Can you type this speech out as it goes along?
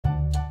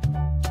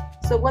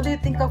So what do you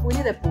think of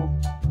Winnie the Pooh?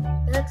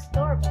 It looks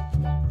adorable.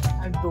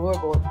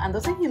 Adorable. And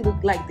doesn't he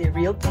look like the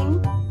real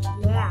thing?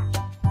 Yeah.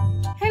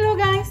 Hello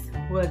guys,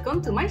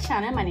 welcome to my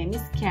channel. My name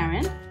is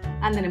Karen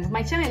and the name of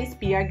my channel is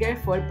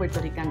PRgrl for Puerto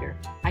Rican girl.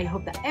 I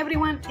hope that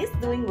everyone is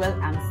doing well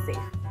and safe.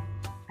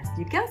 As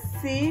you can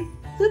see,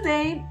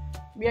 today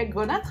we are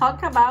gonna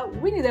talk about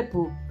Winnie the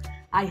Pooh.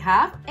 I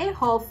have a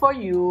haul for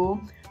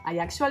you. I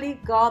actually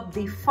got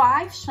the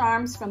 5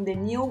 charms from the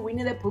new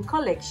Winnie the Pooh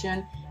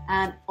collection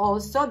and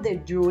also the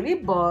jewelry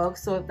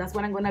box. So that's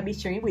what I'm gonna be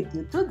sharing with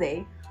you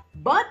today.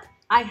 But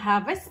I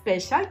have a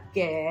special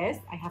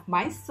guest. I have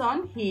my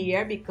son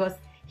here because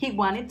he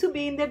wanted to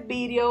be in the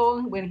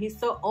video. When he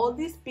saw all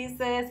these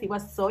pieces, he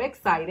was so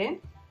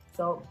excited.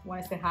 So,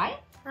 wanna say hi?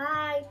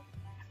 Hi.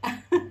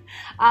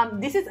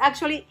 This is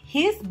actually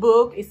his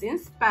book. It's in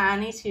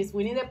Spanish. His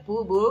Winnie the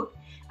Pooh book.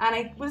 And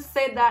I will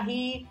say that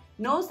he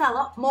knows a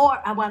lot more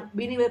about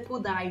Winnie the Pooh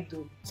than I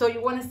do. So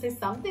you want to say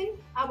something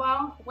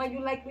about why you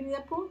like Winnie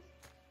the Pooh?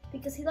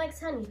 Because he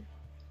likes honey.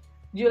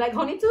 Do you like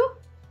honey too?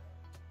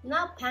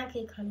 Not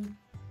pancake honey.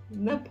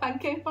 No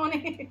pancake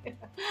honey?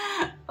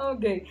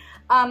 Okay.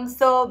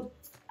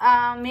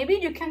 Maybe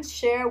you can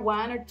share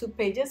 1 or 2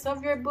 pages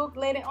of your book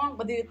later on.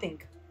 What do you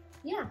think?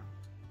 Yeah.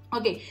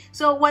 Okay,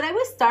 so what I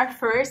will start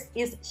first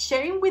is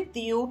sharing with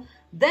you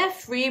the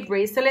free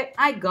bracelet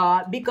I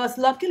got, because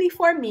luckily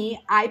for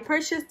me, I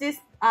purchased this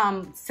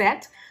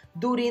set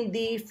during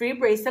the free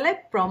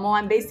bracelet promo,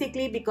 and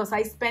basically because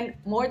I spent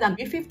more than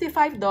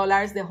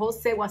 $55, the whole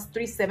set was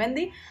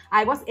 $370,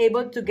 I was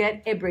able to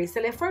get a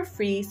bracelet for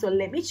free. So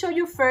let me show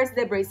you first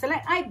the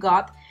bracelet I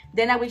got,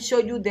 then I will show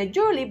you the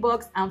jewelry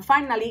box, and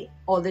finally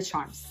all the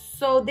charms.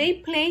 So they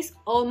place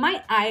all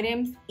my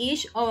items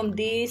each on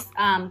this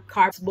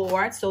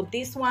cardboard. So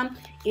this one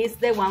is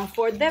the one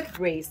for the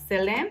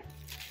bracelet.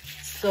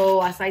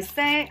 So as I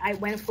said, I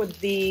went for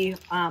the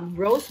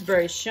rose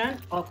version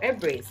of a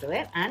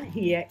bracelet, and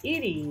here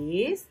it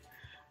is.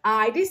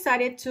 I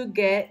decided to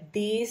get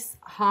this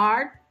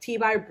heart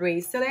T-bar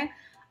bracelet.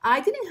 I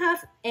didn't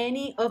have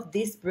any of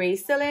this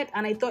bracelet,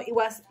 and I thought it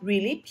was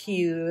really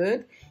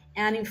cute.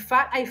 And in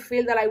fact, I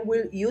feel that I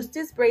will use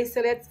this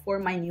bracelet for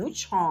my new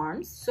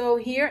charms. So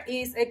here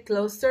is a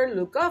closer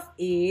look of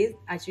it.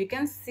 As you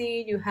can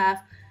see, you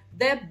have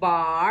the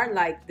bar,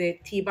 like the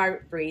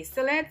T-bar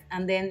bracelet,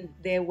 and then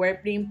they were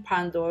putting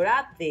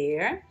Pandora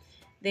there.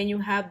 Then you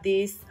have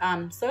this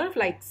sort of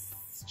like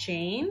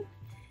chain,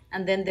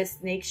 and then the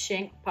snake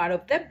chain part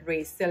of the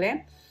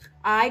bracelet.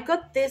 I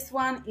got this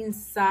one in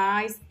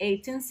size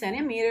 18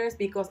 centimeters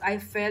because I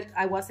felt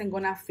I wasn't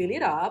gonna fill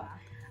it up.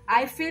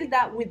 I feel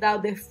that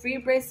without the free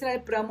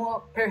bracelet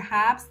promo,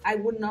 perhaps I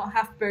would not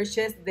have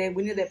purchased the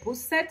Winnie the Pooh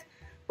set,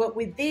 but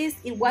with this,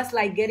 it was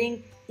like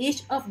getting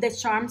each of the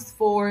charms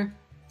for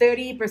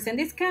 30%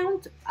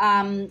 discount,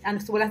 and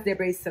as well as the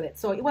bracelet.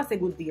 So it was a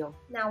good deal.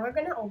 Now we're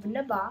gonna open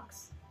the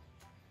box.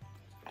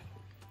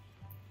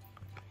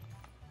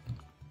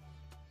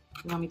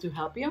 You want me to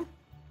help you?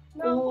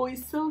 No. Oh,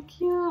 it's so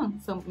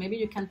cute. So maybe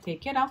you can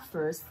take it out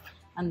first,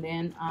 and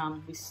then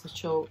we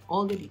show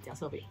all the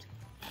details of it.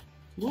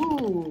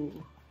 Ooh,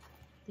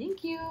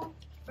 thank you.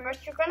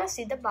 First, you're gonna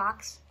see the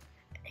box.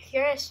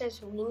 Here it says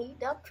Winnie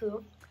the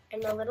Pooh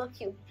and a little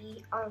cute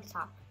bee on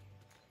top.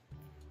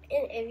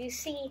 And if you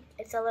see,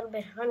 it's a little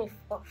bit honey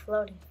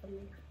floating from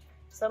there.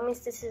 So it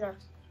means this is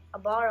a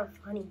bar of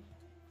honey.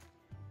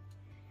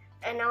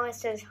 And now it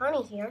says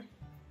honey here.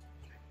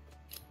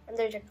 And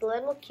there's a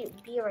little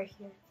cute bee right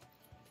here.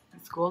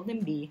 It's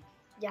golden bee.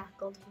 Yeah,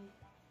 golden bee.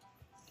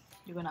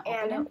 You're gonna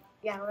open it?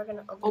 Yeah, we're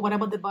gonna open it. Oh, what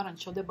about the bottom?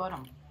 Show the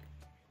bottom.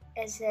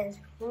 It says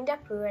Winnie the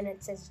Pooh and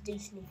it says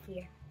Disney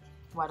here.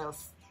 What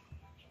else?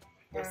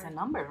 There's a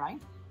number,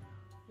 right?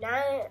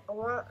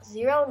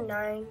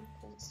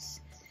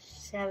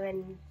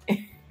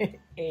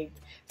 0978.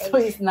 So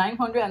it's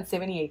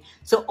 978.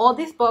 So all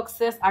these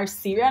boxes are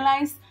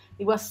serialized.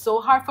 It was so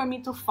hard for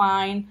me to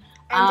find.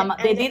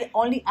 They did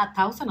only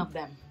 1,000 of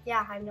them.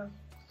 Yeah, I know.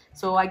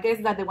 So I guess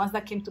that the ones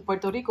that came to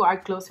Puerto Rico are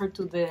closer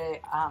to the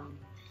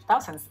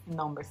thousands in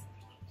numbers.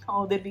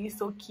 Oh, the bee is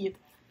so cute.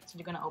 So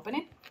you're gonna open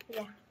it?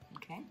 Yeah.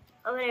 Okay.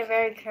 I'm gonna be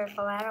very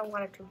careful. I don't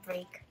want it to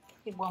break.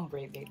 It won't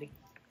break, baby.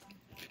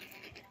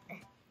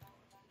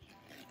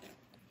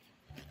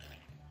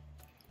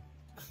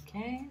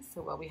 Okay,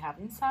 so what we have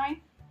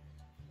inside.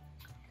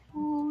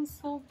 Oh,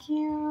 so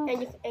cute.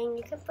 And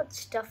you can put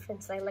stuff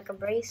inside, like a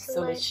bracelet.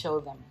 So let's show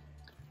them.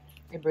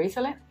 A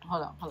bracelet?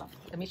 Hold on.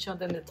 Let me show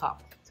them the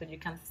top so you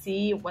can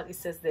see what it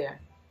says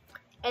there.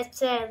 It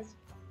says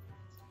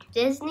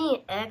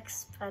Disney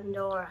X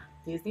Pandora.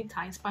 Disney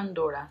times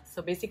Pandora.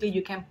 So basically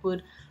you can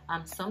put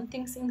some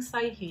things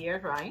inside here,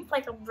 right?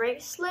 Like a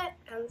bracelet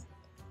and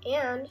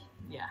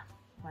yeah.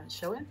 Want to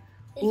show it?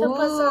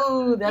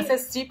 Ooh, that's a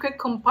secret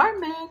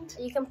compartment.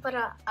 You can put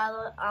a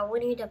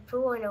Winnie the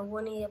Pooh and a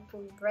Winnie the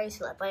Pooh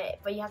bracelet,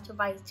 but you have to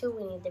buy 2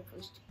 Winnie the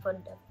Poohs to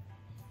put them.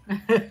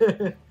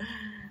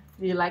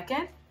 Do you like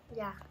it?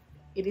 Yeah.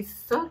 It is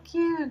so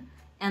cute.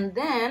 And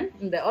then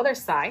on the other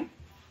side,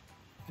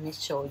 let me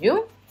show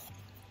you.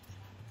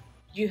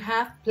 you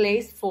have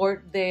place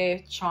for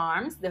the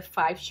charms, the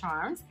 5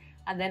 charms,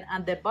 and then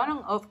at the bottom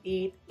of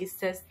it, it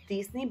says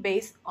Disney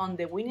based on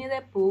the Winnie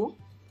the Pooh,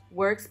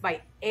 works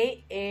by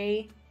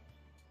A.A.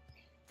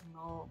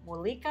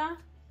 Molika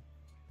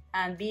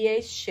and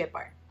B.A.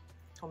 Shepard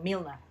or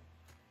Milner.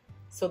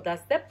 So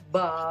that's the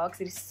box.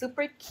 It is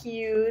super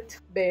cute,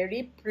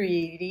 very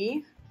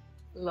pretty.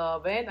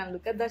 Love it. And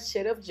look at that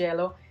shade of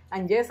yellow.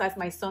 And yes, as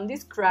my son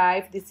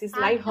described, this is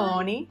like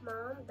honey.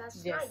 Mom,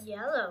 that's not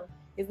yellow.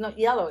 It's not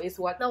yellow. It's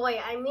what? No, wait.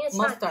 I mean, it's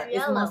mustard. not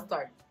yellow. It's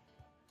mustard.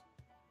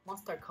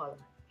 Mustard color.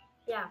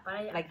 Yeah,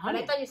 but like honey.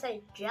 But I thought you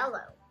said jello.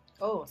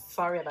 Oh,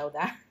 sorry about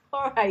that.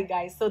 All right,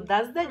 guys. So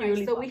that's the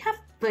jewelry. So we have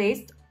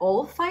placed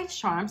all 5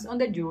 charms on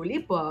the jewelry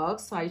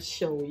box. So I'll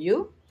show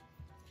you.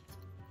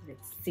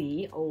 Let's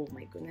see. Oh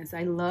my goodness.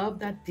 I love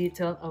that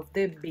detail of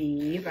the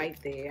bee right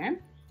there.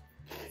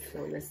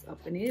 So let's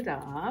open it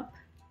up.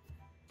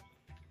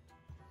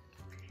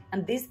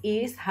 And this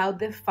is how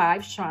the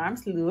 5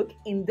 charms look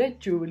in the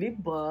jewelry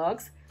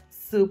box.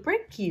 Super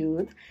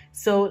cute.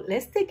 So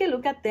let's take a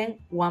look at them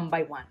one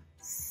by one.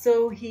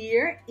 So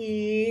here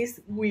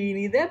is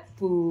Winnie the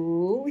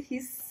Pooh.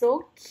 He's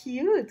so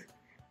cute.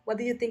 What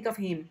do you think of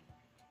him?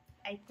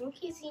 I think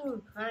he's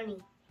eating honey.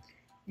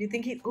 You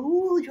think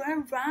oh, you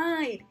are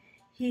right.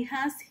 He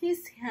has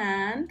his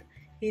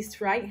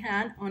right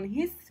hand on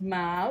his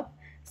mouth.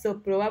 So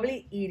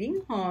probably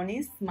eating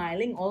honey,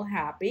 smiling, all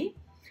happy.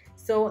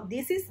 So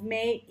this is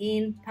made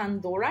in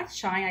Pandora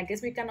shine. I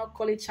guess we cannot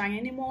call it shine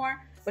anymore.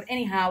 But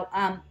anyhow,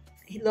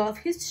 he loves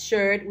his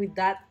shirt with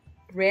that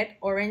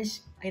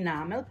red-orange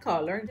enamel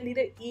color, the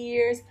little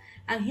ears,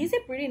 and he's a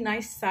pretty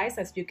nice size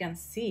as you can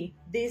see.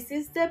 This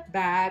is the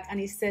back and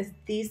it says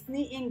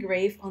Disney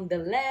engraved on the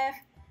left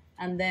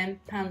and then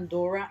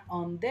Pandora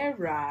on the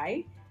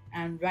right,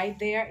 and right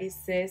there it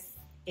says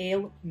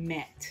Ale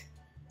Met,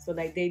 so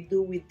like they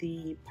do with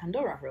the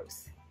Pandora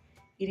rose.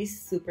 It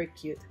is super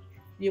cute.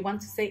 Do you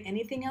want to say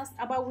anything else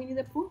about Winnie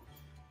the Pooh?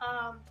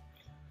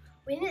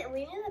 Winnie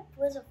the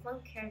Pooh is a fun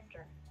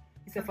character.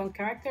 It's a fun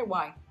character.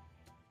 Why?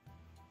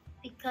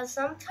 Because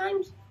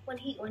sometimes when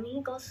he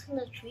goes in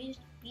the trees,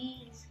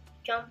 bees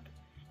jump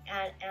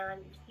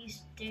and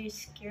they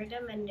scare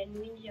them, and then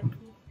Winnie the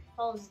Pooh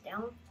falls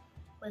down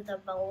with a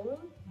bone.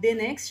 The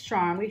next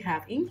charm we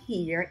have in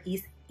here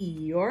is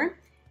Eeyore,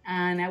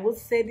 and I would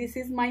say this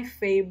is my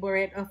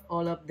favorite of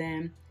all of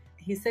them.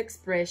 His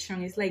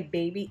expression is like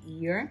baby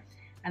ear,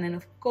 and then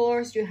of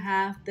course you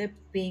have the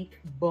pink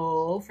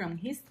bow from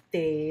his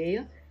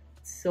tail.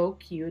 So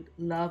cute.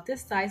 Love the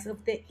size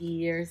of the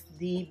ears,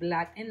 the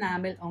black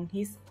enamel on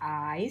his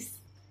eyes.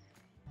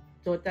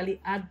 Totally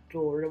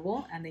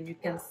adorable. And then you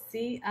can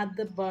see at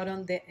the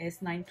bottom the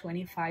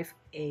S925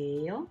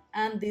 Ale.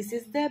 And this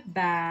is the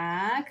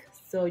back.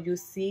 So you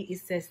see it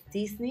says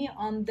Disney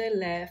on the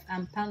left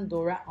and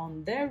Pandora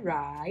on the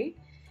right.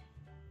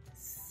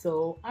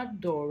 So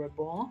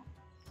adorable.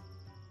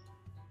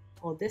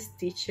 All the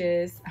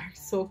stitches are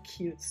so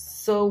cute.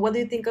 So what do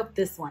you think of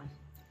this one?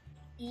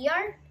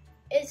 Eeyore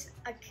is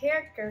a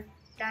character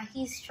that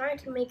he's trying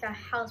to make a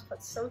house,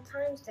 but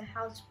sometimes the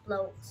house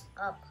blows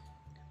up.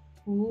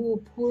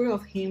 Ooh, poor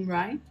of him,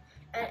 right?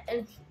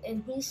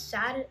 And he's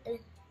sad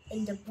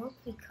in the book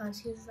because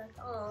he's like,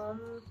 oh,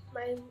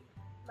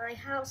 my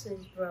house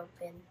is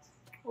broken.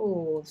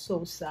 Oh,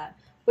 so sad.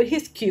 But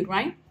he's cute,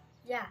 right?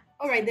 Yeah.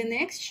 All right, the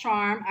next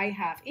charm I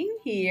have in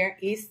here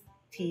is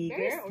Tiger.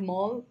 Very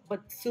small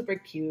but super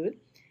cute.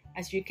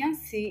 As you can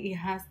see, it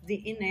has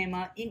the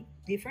enamel in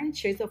different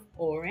shades of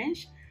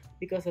orange.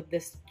 Because of the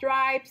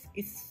stripes,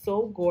 it's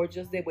so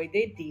gorgeous the way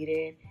they did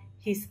it.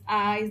 His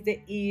eyes, the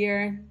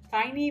ear,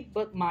 tiny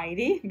but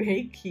mighty,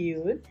 very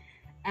cute.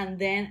 And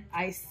then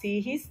I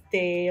see his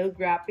tail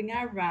wrapping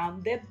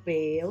around the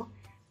veil.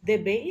 The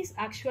veil is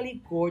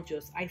actually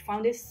gorgeous. I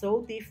found it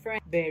so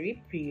different,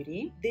 very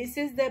pretty. This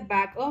is the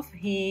back of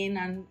him,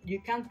 and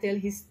you can tell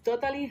he's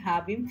totally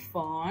having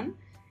fun.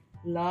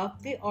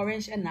 Love the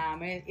orange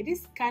enamel. It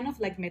is kind of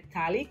like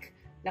metallic,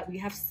 that we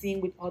have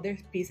seen with other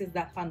pieces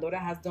that Pandora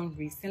has done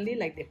recently,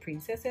 like the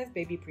princesses,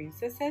 baby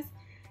princesses.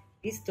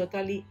 It's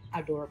totally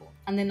adorable.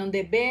 And then on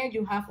the bed,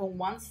 you have on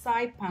one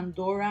side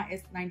Pandora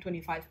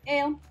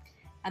S925L,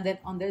 and then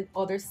on the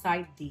other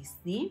side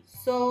Disney.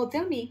 So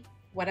tell me,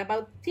 what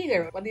about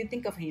Tiger? What do you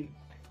think of him?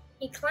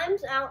 He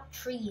climbs out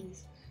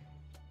trees,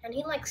 and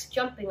he likes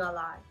jumping a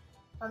lot.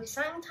 But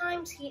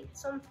sometimes he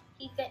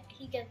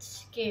gets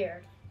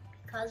scared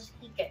because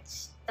he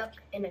gets stuck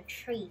in a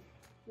tree.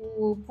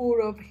 Oh,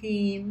 poor of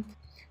him.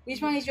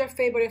 Which one is your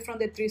favorite from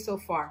the three so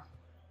far?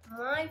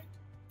 My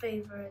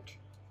favorite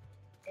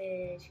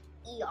is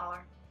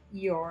Eeyore.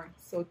 Eeyore,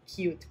 so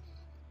cute.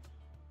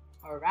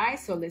 Alright,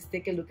 so let's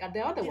take a look at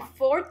the other one. The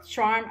fourth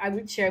charm I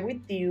will share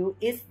with you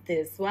is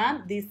this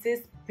one. This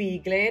is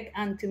Piglet,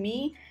 and to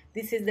me,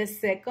 this is the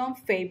second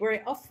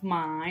favorite of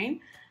mine.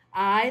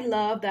 I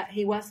love that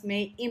he was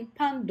made in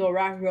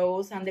Pandora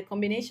Rose and the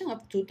combination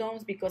of two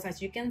tones, because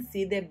as you can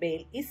see, the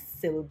veil is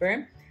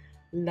silver.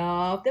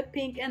 Love the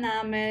pink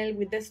enamel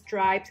with the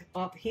stripes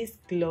of his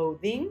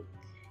clothing.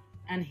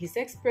 And his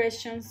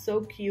expression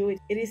so cute.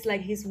 It is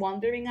like he's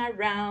wandering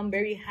around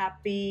very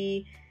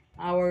happy,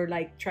 or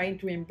like trying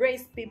to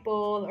embrace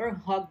people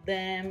or hug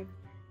them.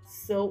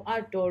 So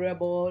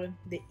adorable.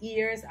 The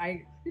ears are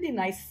really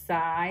nice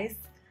size.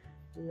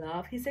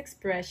 Love his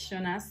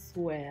expression as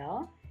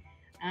well.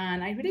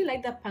 And I really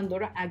like that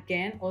Pandora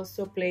again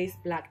also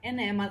placed black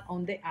enamel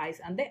on the eyes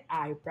and the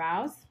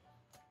eyebrows.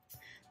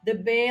 The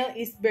veil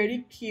is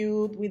very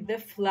cute with the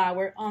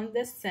flower on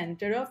the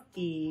center of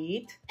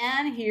it.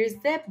 And here's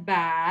the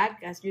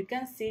back. As you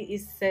can see, it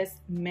says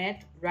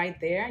Met right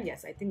there.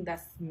 Yes, I think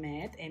that's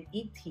Met,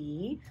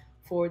 M-E-T,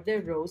 for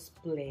the rose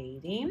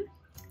plating.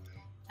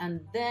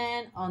 And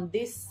then on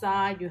this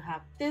side, you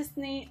have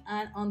Disney,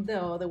 and on the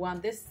other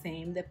one, the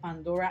same, the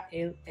Pandora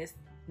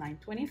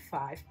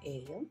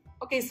LS925L.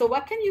 Okay, so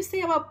what can you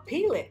say about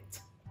Piglet?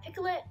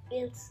 Piglet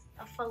is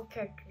a fun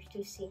character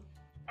to see,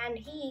 and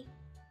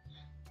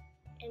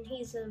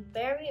he's a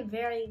very,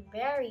 very,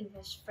 very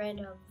best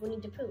friend of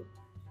Winnie the Pooh.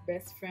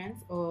 Best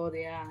friends? Oh,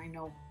 yeah, I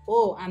know.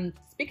 Oh, and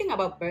speaking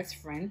about best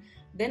friend,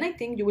 then I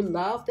think you will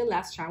love the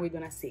last charm we're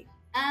gonna see.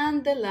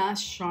 And the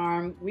last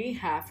charm we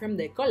have from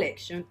the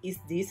collection is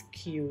this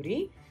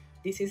cutie.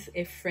 This is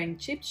a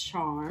friendship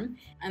charm.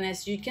 And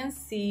as you can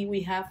see,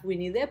 we have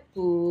Winnie the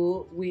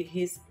Pooh with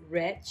his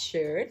red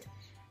shirt,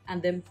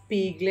 and then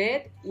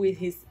Piglet with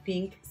his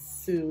pink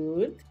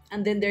suit.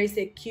 And then there is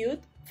a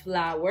cute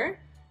flower.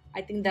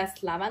 I think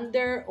that's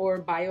lavender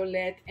or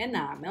violet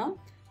enamel.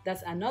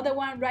 That's another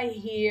one right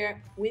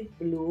here with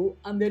blue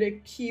under a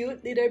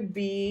cute little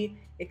bee,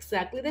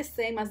 exactly the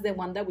same as the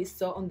one that we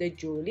saw on the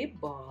jewelry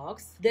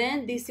box.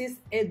 Then this is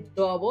a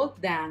double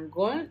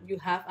dangle. You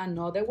have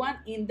another one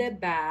in the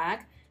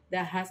back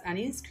that has an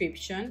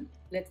inscription.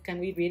 Can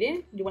we read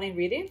it? You want to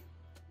read it?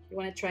 You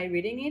want to try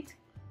reading it?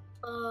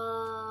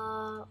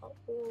 I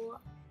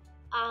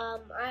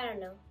don't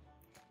know.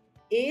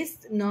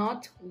 It's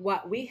not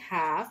what we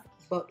have,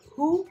 but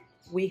who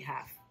we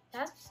have.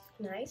 That's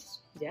nice.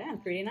 Yeah,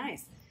 pretty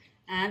nice.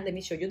 And let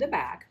me show you the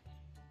back.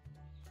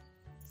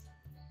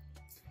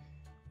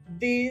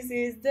 This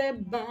is the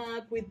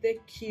back with the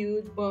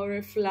cute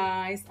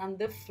butterflies and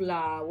the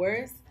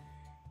flowers.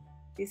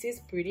 This is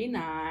pretty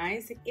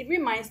nice. It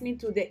reminds me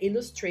to the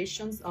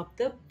illustrations of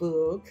the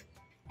book.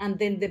 And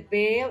then the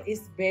veil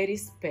is very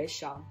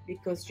special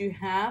because you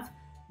have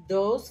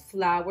those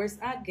flowers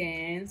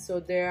again. So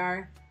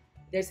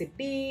there's a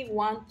bee,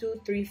 1,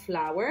 2, 3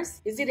 flowers.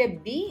 Is it a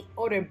bee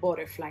or a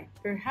butterfly?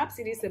 Perhaps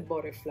it is a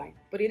butterfly,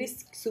 but it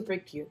is super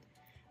cute.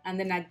 And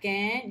then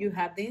again, you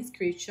have the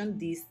inscription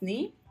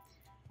Disney.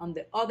 On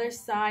the other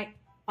side,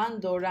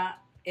 Pandora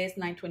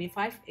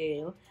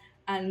S925L.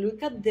 And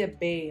look at the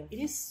veil. It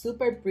is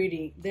super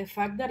pretty. The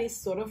fact that it's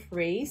sort of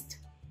raised,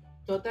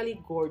 totally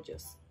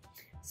gorgeous.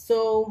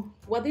 So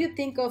what do you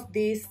think of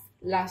this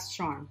last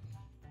charm?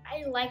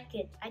 I like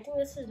it. I think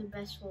this is the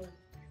best one.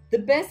 The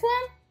best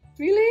one?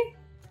 Really?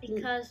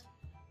 Because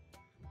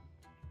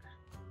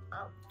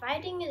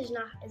fighting is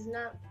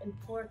not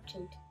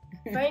important.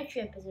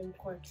 Friendship is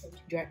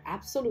important. You're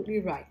absolutely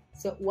right.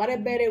 So what a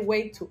better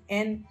way to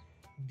end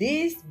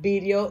this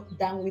video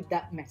than with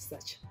that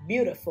message.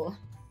 Beautiful.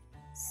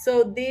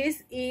 So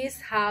this is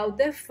how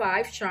the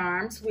 5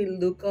 charms will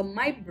look on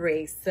my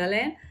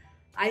bracelet.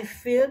 I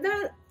feel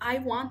that I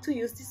want to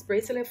use this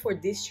bracelet for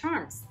these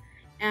charms.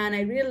 And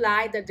I really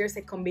like that there's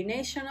a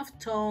combination of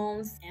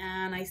tones,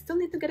 and I still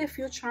need to get a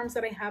few charms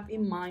that I have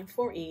in mind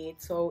for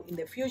it. So in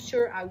the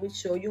future, I will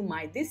show you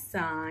my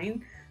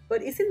design.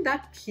 But isn't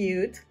that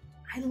cute?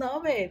 I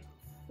love it.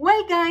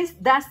 Well guys,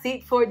 that's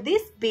it for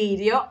this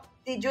video.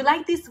 Did you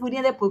like this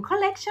Winnie the Pooh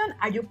collection?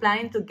 Are you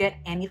planning to get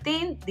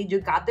anything? Did you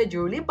got the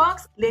jewelry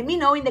box? Let me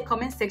know in the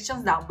comment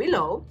sections down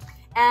below.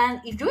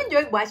 And if you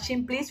enjoyed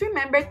watching, please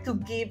remember to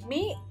give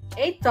me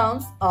a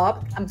thumbs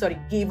up.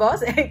 Give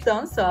us a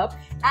thumbs up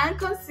and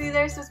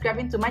consider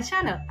subscribing to my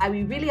channel. I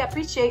will really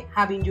appreciate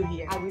having you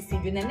here. I will see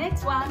you in the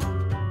next one.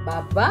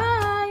 Bye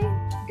bye.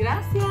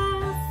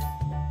 Gracias.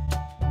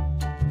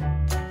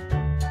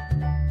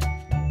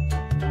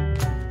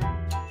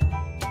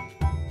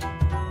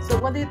 So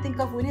what do you think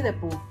of Winnie the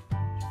Pooh?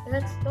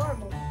 That's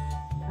adorable.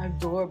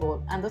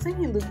 Adorable. And doesn't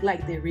he look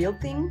like the real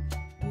thing?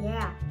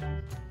 Yeah.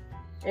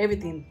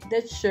 Everything.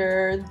 The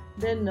shirt,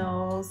 the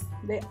nose,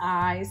 the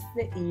eyes,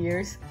 the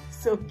ears.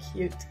 So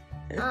cute.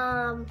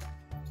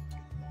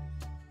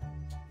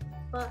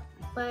 But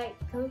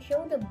can you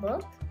show the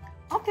book?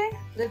 Okay,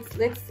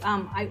 let's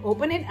I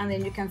open it and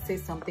then you can say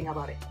something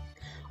about it.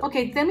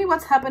 Okay, tell me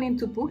what's happening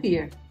to Pooh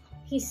here.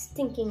 He's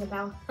thinking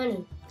about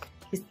honey.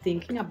 He's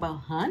thinking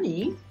about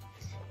honey.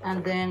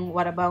 And then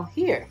what about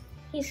here?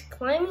 He's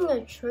climbing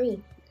a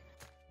tree.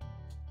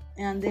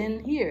 And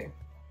then here?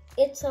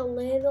 It's a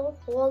little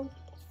hole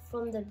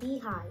from the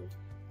beehive.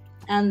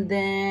 And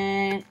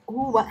then,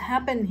 ooh, what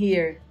happened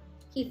here?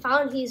 He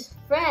found his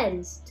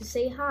friends to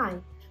say hi.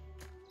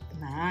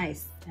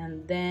 Nice.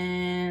 And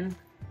then,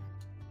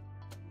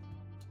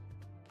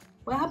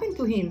 what happened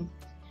to him?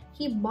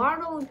 He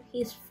borrowed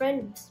his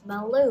friend's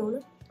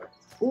balloon.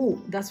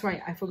 Ooh, that's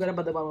right. I forgot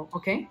about the balloon.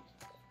 Okay.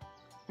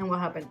 And what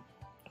happened?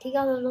 he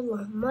got a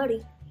little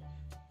muddy.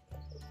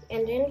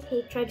 And then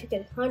he tried to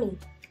get honey.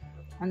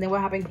 And then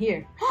what happened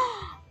here?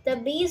 The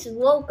bees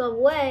woke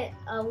awake,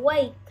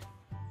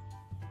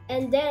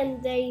 and then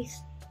they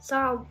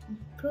saw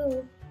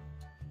Pooh,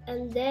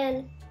 and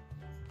then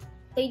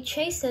they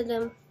chased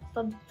him,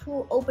 but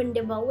Pooh opened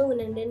the balloon,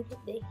 and then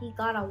he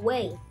got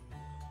away.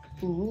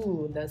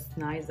 Ooh, that's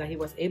nice that he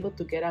was able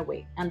to get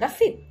away. And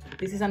that's it.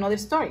 This is another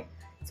story.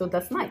 So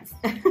that's nice.